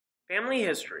Family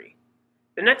history.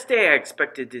 The next day I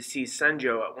expected to see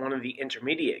Sunjo at one of the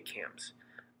intermediate camps,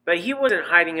 but he wasn't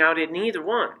hiding out in either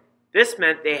one. This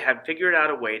meant they had figured out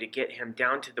a way to get him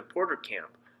down to the Porter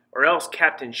camp, or else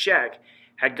Captain Sheck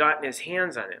had gotten his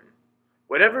hands on him.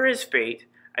 Whatever his fate,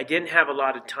 I didn't have a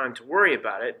lot of time to worry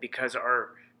about it because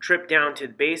our trip down to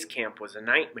the base camp was a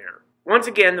nightmare. Once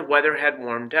again, the weather had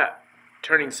warmed up,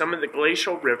 turning some of the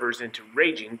glacial rivers into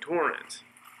raging torrents.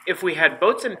 If we had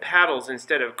boats and paddles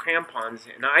instead of crampons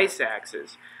and ice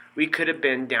axes, we could have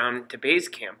been down to base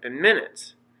camp in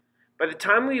minutes. By the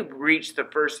time we reached the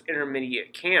first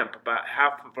intermediate camp, about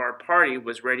half of our party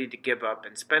was ready to give up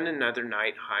and spend another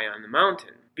night high on the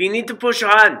mountain. "We need to push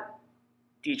on,"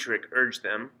 Dietrich urged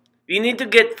them. "We need to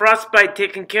get frostbite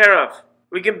taken care of.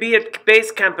 We can be at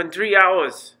base camp in 3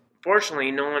 hours. Fortunately,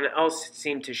 no one else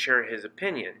seemed to share his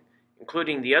opinion,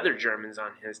 including the other Germans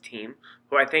on his team,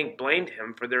 who I think blamed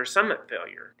him for their summit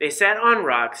failure. They sat on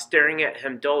rocks staring at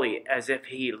him dully as if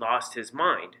he lost his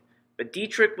mind. But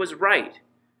Dietrich was right.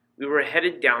 We were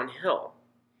headed downhill.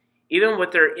 Even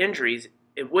with their injuries,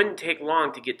 it wouldn't take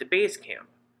long to get to base camp.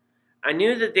 I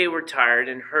knew that they were tired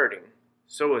and hurting.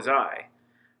 So was I.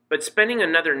 But spending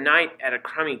another night at a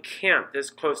crummy camp this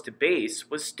close to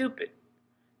base was stupid.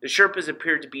 The Sherpas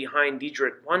appeared to be behind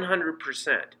Dietrich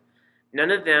 100%.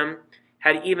 None of them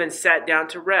had even sat down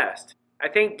to rest. "I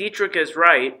think Dietrich is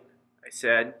right," I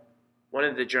said. One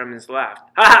of the Germans laughed.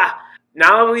 "Ha ha!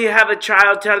 Now we have a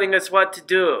child telling us what to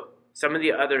do." Some of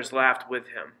the others laughed with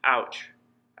him. Ouch.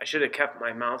 I should have kept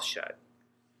my mouth shut.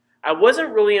 I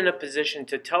wasn't really in a position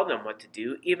to tell them what to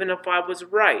do, even if I was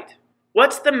right.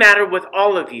 "What's the matter with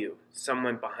all of you?"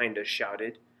 someone behind us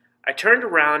shouted. I turned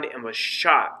around and was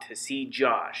shocked to see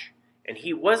Josh, and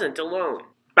he wasn't alone.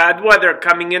 "Bad weather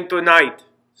coming in tonight,"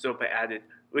 Zopa added.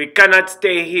 "We cannot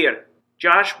stay here."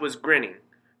 Josh was grinning,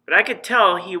 but I could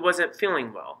tell he wasn't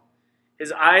feeling well.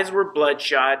 His eyes were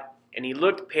bloodshot, and he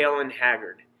looked pale and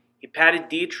haggard. He patted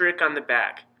Dietrich on the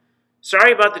back.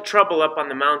 "Sorry about the trouble up on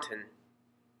the mountain."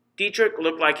 Dietrich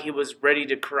looked like he was ready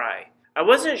to cry. I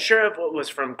wasn't sure if it was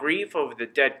from grief over the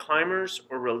dead climbers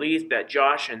or relief that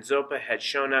Josh and Zopa had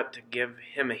shown up to give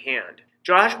him a hand.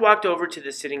 Josh walked over to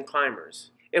the sitting climbers.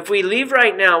 "If we leave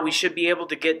right now, we should be able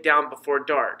to get down before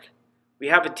dark. We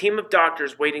have a team of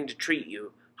doctors waiting to treat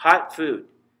you. Hot food.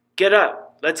 Get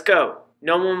up. Let's go."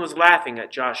 No one was laughing at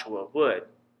Joshua Wood.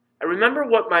 I remember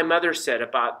what my mother said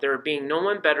about there being no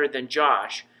one better than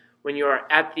Josh when you are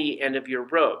at the end of your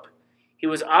rope. He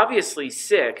was obviously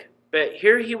sick, but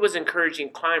here he was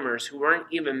encouraging climbers who weren't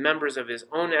even members of his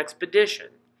own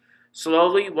expedition.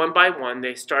 Slowly, one by one,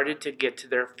 they started to get to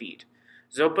their feet.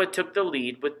 Zopa took the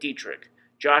lead with Dietrich.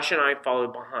 Josh and I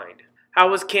followed behind. "How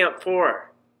was Camp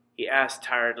 4? He asked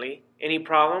tiredly. "Any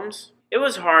problems?" "It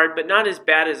was hard, but not as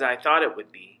bad as I thought it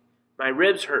would be. My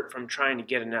ribs hurt from trying to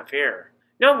get enough air."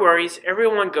 "No worries,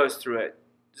 everyone goes through it.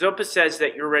 Zopa says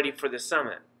that you're ready for the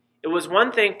summit." It was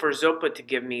one thing for Zopa to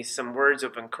give me some words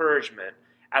of encouragement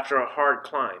after a hard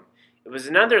climb. It was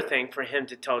another thing for him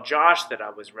to tell Josh that I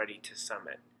was ready to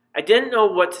summit. I didn't know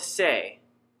what to say.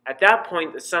 At that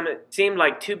point, the summit seemed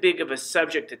like too big of a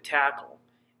subject to tackle,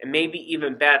 and maybe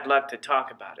even bad luck to talk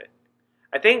about it.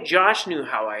 I think Josh knew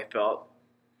how I felt,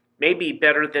 maybe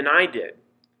better than I did,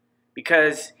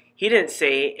 because he didn't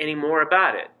say any more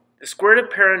about it. The squirt of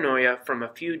paranoia from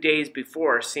a few days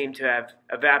before seemed to have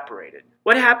evaporated.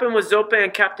 "What happened with Zopa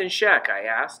and Captain Sheck?" I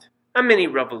asked. "A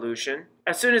mini-revolution.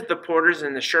 As soon as the porters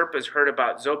and the Sherpas heard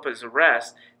about Zopa's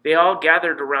arrest, they all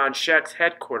gathered around Sheck's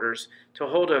headquarters to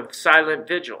hold a silent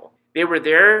vigil. They were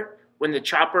there when the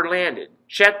chopper landed.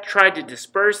 Sheck tried to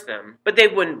disperse them, but they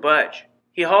wouldn't budge.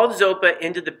 He hauled Zopa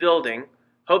into the building,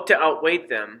 hoped to outweight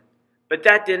them, but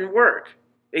that didn't work.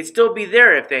 They'd still be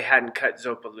there if they hadn't cut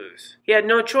Zopa loose. He had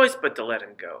no choice but to let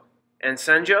him go. And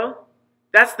Sunjo?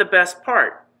 That's the best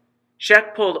part.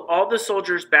 Sheck pulled all the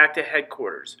soldiers back to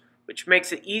headquarters, which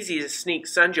makes it easy to sneak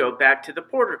Sunjo back to the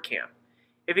Porter camp.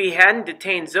 If he hadn't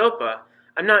detained Zopa,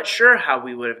 I'm not sure how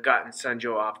we would have gotten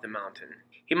Sunjo off the mountain.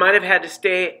 He might have had to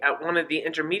stay at one of the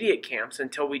intermediate camps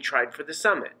until we tried for the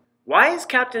summit. Why is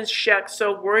Captain Sheck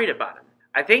so worried about him?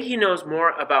 I think he knows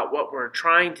more about what we're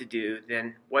trying to do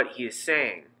than what he is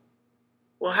saying."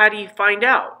 "Well, how do you find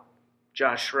out?"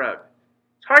 Josh shrugged.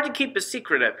 "It's hard to keep a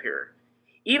secret up here,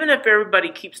 even if everybody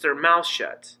keeps their mouths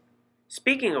shut.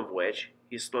 Speaking of which,"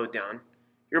 he slowed down,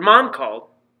 "your mom called."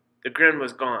 The grin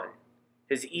was gone.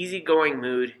 His easygoing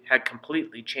mood had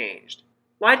completely changed.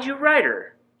 "Why'd you write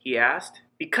her?" he asked.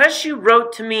 "Because she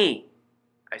wrote to me,"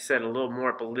 I said a little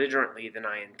more belligerently than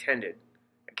I intended.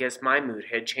 I guess my mood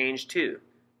had changed too.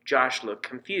 Josh looked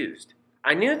confused.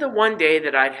 I knew the one day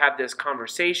that I'd have this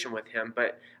conversation with him,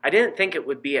 but I didn't think it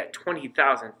would be at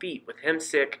 20,000 feet with him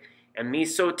sick and me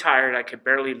so tired I could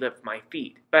barely lift my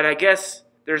feet. But I guess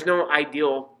there's no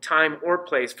ideal time or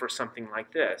place for something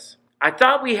like this. I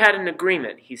thought we had an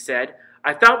agreement, he said.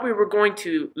 I thought we were going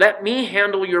to let me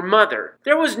handle your mother.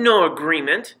 There was no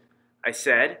agreement, I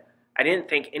said. I didn't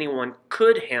think anyone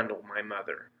could handle my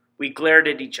mother. We glared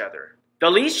at each other. The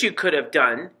least you could have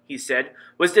done, he said,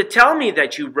 was to tell me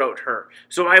that you wrote her,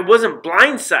 so I wasn't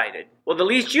blindsided. Well, the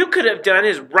least you could have done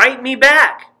is write me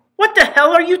back. What the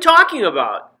hell are you talking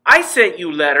about? I sent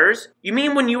you letters. You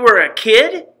mean when you were a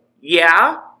kid?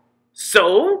 Yeah.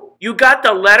 So? You got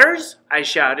the letters? I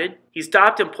shouted. He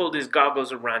stopped and pulled his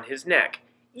goggles around his neck.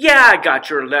 Yeah, I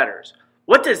got your letters.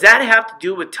 What does that have to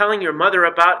do with telling your mother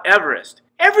about Everest?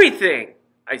 Everything,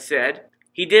 I said.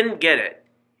 He didn't get it,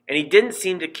 and he didn't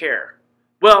seem to care.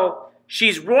 Well,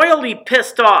 she's royally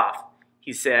pissed off,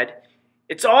 he said.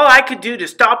 It's all I could do to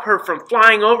stop her from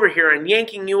flying over here and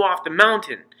yanking you off the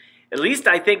mountain. At least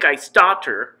I think I stopped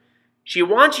her. She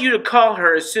wants you to call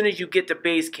her as soon as you get to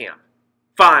base camp.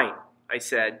 Fine, I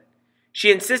said.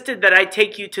 She insisted that I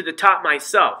take you to the top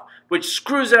myself, which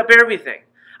screws up everything.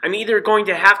 I'm either going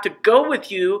to have to go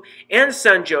with you and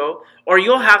Sanjo, or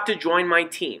you'll have to join my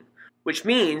team. Which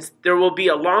means there will be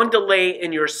a long delay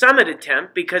in your summit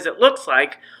attempt because it looks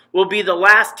like we'll be the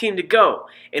last team to go,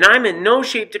 and I'm in no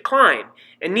shape to climb,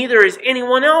 and neither is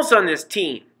anyone else on this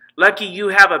team. Lucky you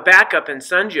have a backup in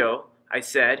Sanjo, I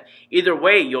said. Either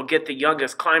way, you'll get the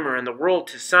youngest climber in the world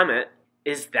to summit.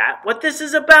 Is that what this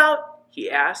is about? He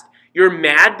asked. You're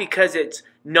mad because it's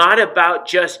not about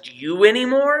just you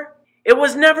anymore? It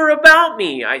was never about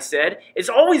me, I said. It's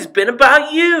always been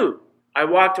about you. I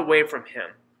walked away from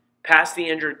him. Past the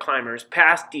injured climbers,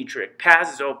 past Dietrich,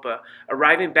 past Zopa,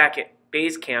 arriving back at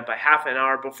base camp a half an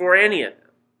hour before any of them.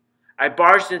 I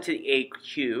barged into the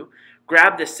AQ,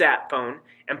 grabbed the sat phone,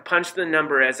 and punched the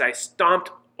number as I stomped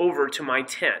over to my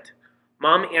tent.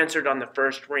 Mom answered on the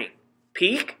first ring.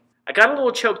 Peek? I got a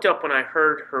little choked up when I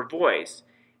heard her voice,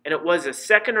 and it was a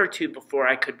second or two before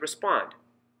I could respond.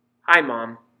 Hi,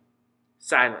 Mom.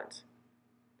 Silence.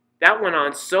 That went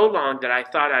on so long that I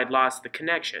thought I'd lost the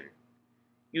connection.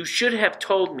 You should have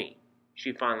told me,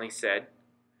 she finally said.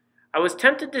 I was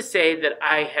tempted to say that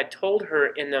I had told her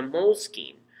in the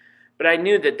Moleskine, but I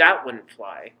knew that that wouldn't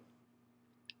fly.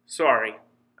 Sorry,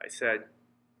 I said.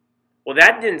 Well,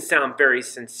 that didn't sound very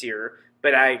sincere,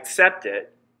 but I accept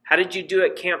it. How did you do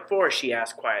at Camp 4? She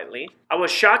asked quietly. I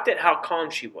was shocked at how calm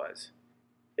she was.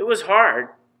 It was hard,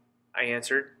 I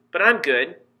answered, but I'm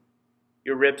good.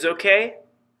 Your ribs okay?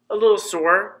 A little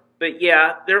sore, but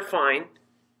yeah, they're fine.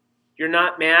 You're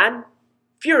not mad?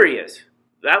 Furious.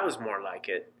 That was more like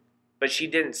it. But she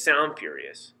didn't sound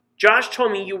furious. Josh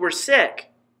told me you were sick.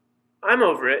 I'm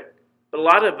over it, but a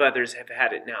lot of others have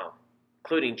had it now,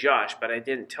 including Josh, but I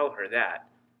didn't tell her that.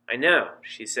 I know,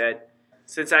 she said.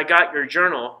 Since I got your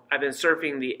journal, I've been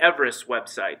surfing the Everest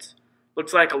websites.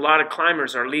 Looks like a lot of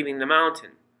climbers are leaving the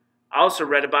mountain. I also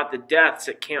read about the deaths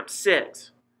at Camp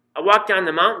 6. I walked down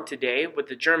the mountain today with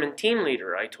the German team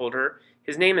leader, I told her.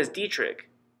 His name is Dietrich.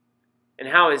 And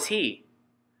how is he?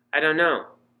 I don't know.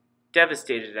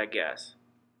 Devastated, I guess.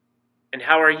 And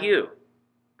how are you?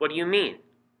 What do you mean?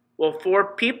 Well,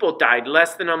 4 people died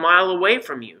less than a mile away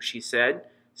from you, she said,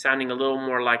 sounding a little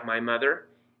more like my mother.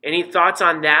 Any thoughts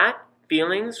on that?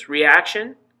 Feelings?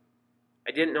 Reaction?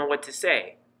 I didn't know what to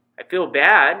say. I feel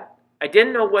bad. I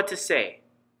didn't know what to say.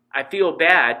 I feel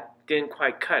bad didn't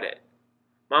quite cut it.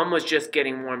 Mom was just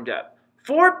getting warmed up.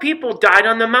 4 people died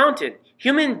on the mountain.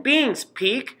 Human beings,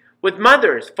 Peak. With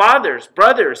mothers, fathers,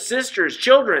 brothers, sisters,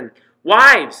 children,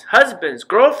 wives, husbands,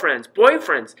 girlfriends,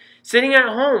 boyfriends, sitting at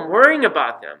home worrying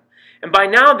about them. And by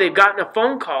now they've gotten a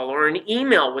phone call or an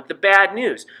email with the bad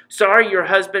news. Sorry, your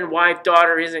husband, wife,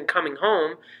 daughter isn't coming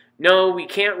home. No, we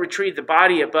can't retrieve the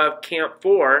body above Camp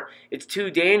 4. It's too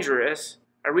dangerous.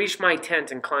 I reached my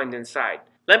tent and climbed inside.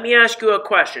 Let me ask you a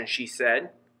question, she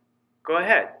said. Go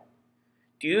ahead.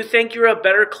 Do you think you're a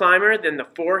better climber than the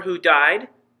 4 who died?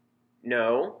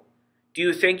 No. Do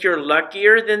you think you're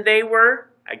luckier than they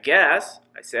were? I guess,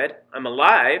 I said. I'm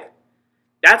alive.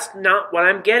 That's not what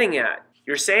I'm getting at.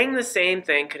 You're saying the same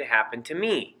thing could happen to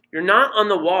me. You're not on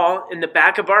the wall in the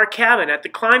back of our cabin at the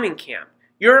climbing camp.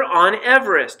 You're on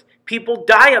Everest. People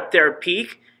die up there,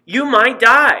 Peak. You might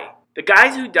die. The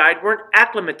guys who died weren't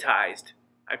acclimatized,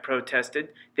 I protested.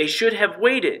 They should have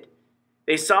waited.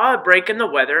 They saw a break in the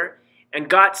weather and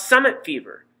got summit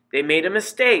fever. They made a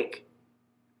mistake.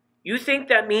 You think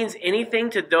that means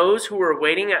anything to those who were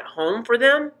waiting at home for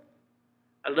them?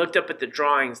 I looked up at the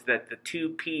drawings that the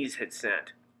 2 Ps had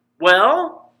sent.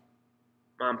 Well?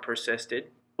 Mom persisted.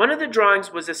 One of the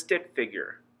drawings was a stick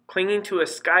figure, clinging to a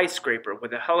skyscraper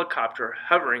with a helicopter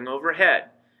hovering overhead.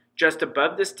 Just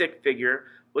above the stick figure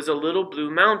was a little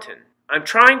blue mountain. I'm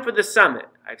trying for the summit,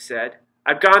 I said.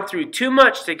 I've gone through too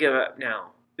much to give up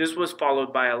now. This was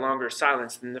followed by a longer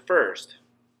silence than the first.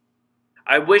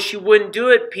 I wish you wouldn't do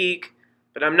it, Peak,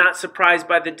 but I'm not surprised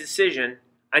by the decision.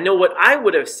 I know what I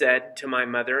would have said to my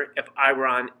mother if I were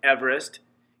on Everest,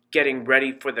 getting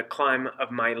ready for the climb of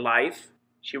my life.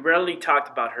 She rarely talked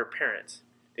about her parents.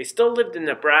 They still lived in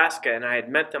Nebraska, and I had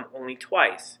met them only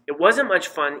twice. It wasn't much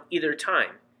fun either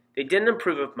time. They didn't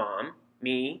approve of Mom,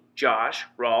 me, Josh,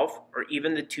 Rolf, or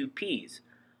even the two P's.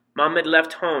 Mom had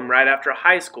left home right after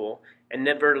high school and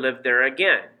never lived there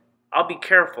again. I'll be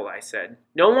careful, I said.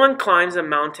 No one climbs a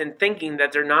mountain thinking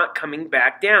that they're not coming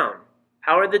back down.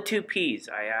 How are the two P's?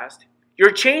 I asked.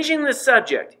 You're changing the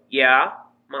subject. Yeah?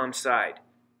 Mom sighed.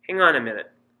 Hang on a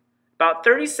minute. About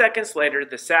 30 seconds later,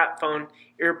 the sat phone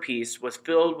earpiece was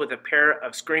filled with a pair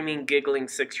of screaming, giggling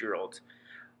 6-year-olds.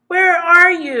 Where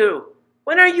are you?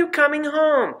 When are you coming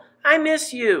home? I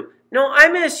miss you. No, I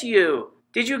miss you.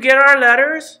 Did you get our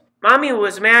letters? Mommy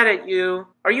was mad at you.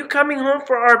 Are you coming home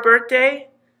for our birthday?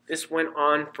 This went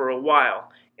on for a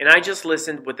while, and I just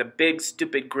listened with a big,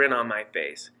 stupid grin on my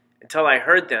face. Until I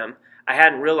heard them, I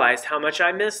hadn't realized how much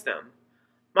I missed them.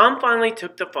 Mom finally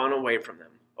took the phone away from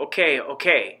them.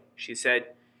 Okay, she said.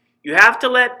 You have to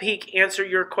let Peak answer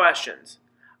your questions.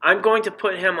 I'm going to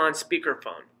put him on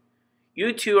speakerphone.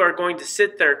 You two are going to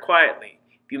sit there quietly.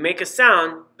 If you make a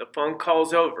sound, the phone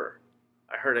call's over.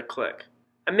 I heard a click.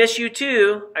 I miss you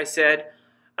too, I said.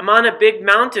 I'm on a big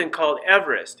mountain called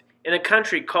Everest, in a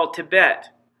country called Tibet.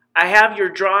 I have your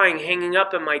drawing hanging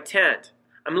up in my tent.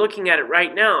 I'm looking at it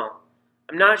right now.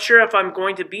 I'm not sure if I'm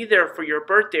going to be there for your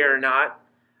birthday or not.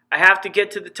 I have to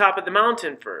get to the top of the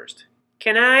mountain first.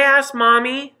 Can I ask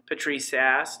Mommy? Patrice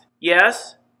asked.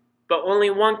 Yes, but only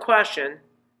one question.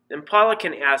 Then Paula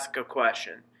can ask a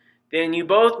question. Then you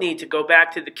both need to go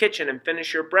back to the kitchen and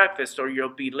finish your breakfast or you'll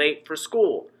be late for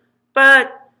school.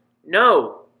 But,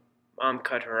 no, Mom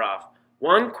cut her off.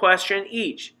 One question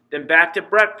each, then back to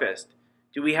breakfast.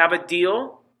 Do we have a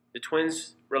deal? The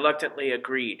twins reluctantly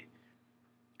agreed.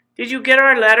 Did you get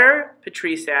our letter?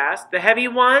 Patrice asked. The heavy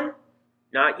one?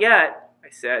 Not yet, I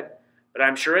said, but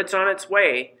I'm sure it's on its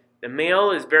way. The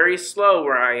mail is very slow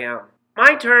where I am.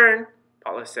 My turn,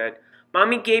 Paula said.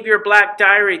 Mommy gave your black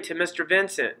diary to Mr.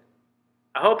 Vincent.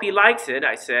 I hope he likes it,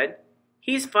 I said.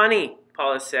 He's funny,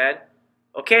 Paula said.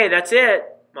 Okay, that's it,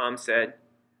 Mom said.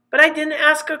 But I didn't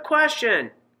ask a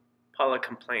question, Paula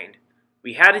complained.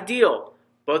 We had a deal.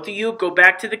 Both of you go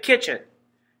back to the kitchen.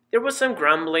 There was some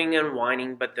grumbling and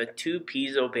whining, but the two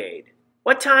P's obeyed.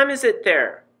 What time is it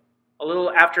there? A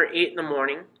little after 8 in the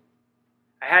morning.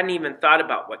 I hadn't even thought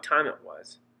about what time it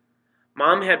was.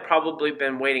 Mom had probably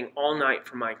been waiting all night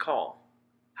for my call.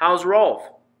 How's Rolf?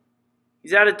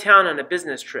 He's out of town on a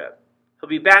business trip. He'll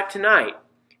be back tonight,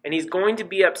 and he's going to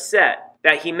be upset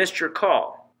that he missed your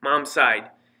call. Mom sighed.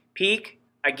 Peak,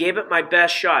 I gave it my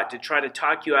best shot to try to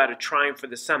talk you out of trying for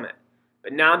the summit.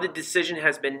 But now the decision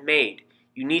has been made.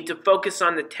 You need to focus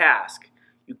on the task.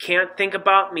 You can't think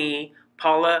about me,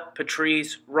 Paula,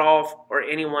 Patrice, Rolf, or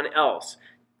anyone else.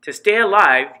 To stay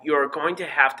alive, you are going to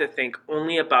have to think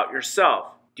only about yourself.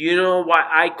 Do you know why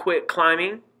I quit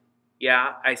climbing?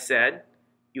 Yeah, I said.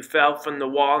 You fell from the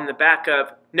wall in the back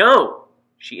of... No,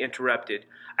 she interrupted.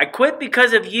 I quit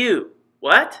because of you.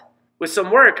 What? With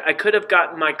some work, I could have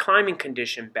gotten my climbing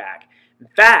condition back. In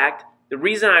fact, the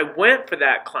reason I went for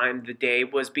that climb the day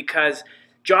was because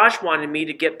Josh wanted me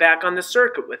to get back on the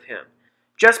circuit with him.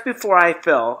 Just before I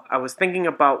fell, I was thinking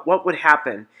about what would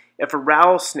happen if a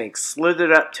rattlesnake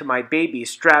slithered up to my baby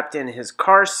strapped in his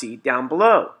car seat down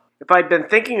below. If I'd been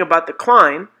thinking about the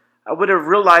climb, I would have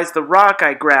realized the rock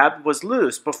I grabbed was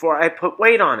loose before I put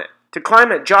weight on it. To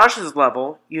climb at Josh's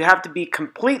level, you have to be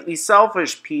completely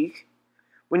selfish, Peak.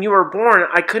 When you were born,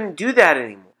 I couldn't do that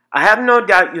anymore. I have no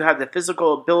doubt you have the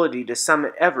physical ability to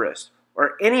summit Everest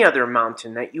or any other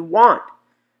mountain that you want,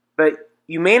 but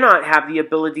you may not have the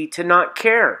ability to not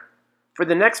care. For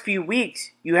the next few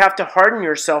weeks, you have to harden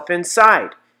yourself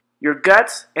inside. Your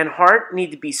guts and heart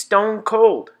need to be stone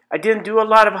cold. I didn't do a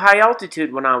lot of high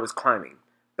altitude when I was climbing,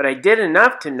 but I did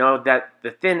enough to know that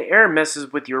the thin air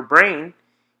messes with your brain.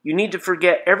 You need to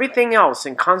forget everything else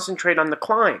and concentrate on the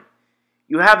climb.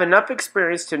 You have enough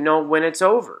experience to know when it's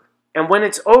over. And when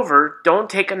it's over, don't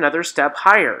take another step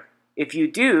higher. If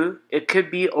you do, it could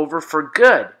be over for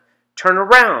good. Turn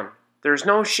around. There's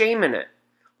no shame in it.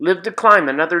 Live to climb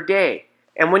another day.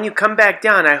 And when you come back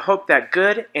down, I hope that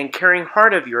good and caring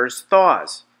heart of yours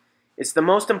thaws. It's the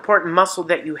most important muscle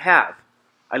that you have.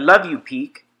 I love you,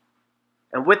 Peek."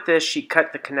 And with this, she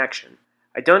cut the connection.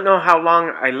 I don't know how long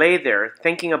I lay there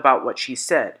thinking about what she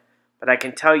said, but I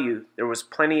can tell you there was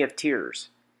plenty of tears.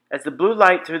 As the blue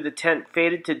light through the tent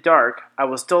faded to dark, I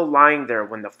was still lying there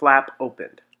when the flap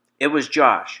opened. It was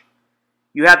Josh.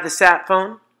 "You have the sat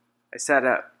phone?" I sat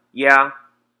up. "Yeah.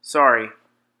 Sorry.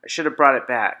 I should have brought it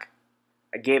back."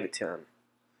 I gave it to him.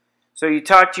 "So you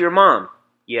talked to your mom?"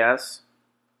 "Yes."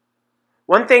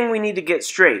 "One thing we need to get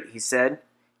straight," he said.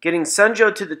 "Getting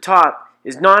Sunjo to the top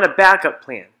is not a backup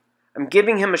plan. I'm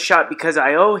giving him a shot because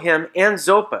I owe him and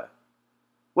Zopa."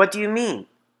 "What do you mean?"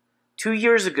 2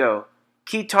 years ago,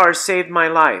 Kitar saved my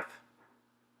life."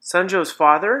 "Sunjo's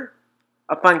father?"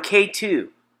 "Up on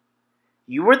K2.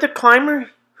 You were the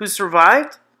climber who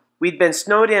survived?" "We'd been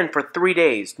snowed in for 3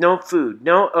 days. No food,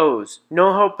 no O's,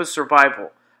 no hope of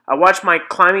survival. I watched my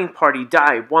climbing party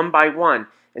die one by one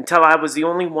until I was the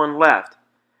only one left.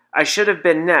 I should have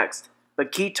been next,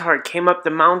 but Kitar came up the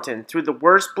mountain through the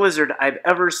worst blizzard I've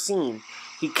ever seen.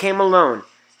 He came alone.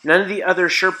 None of the other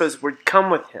Sherpas would come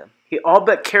with him. He all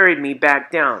but carried me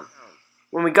back down.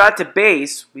 When we got to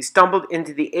base, we stumbled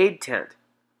into the aid tent.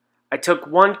 I took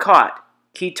one cot.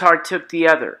 Kitar took the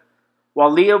other.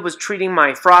 While Leah was treating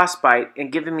my frostbite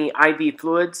and giving me IV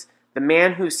fluids, the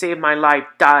man who saved my life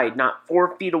died not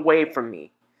 4 feet away from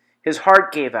me. His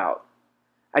heart gave out.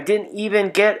 I didn't even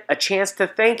get a chance to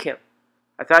thank him.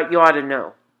 I thought you ought to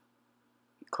know."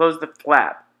 He closed the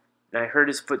flap, and I heard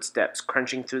his footsteps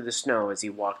crunching through the snow as he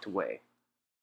walked away.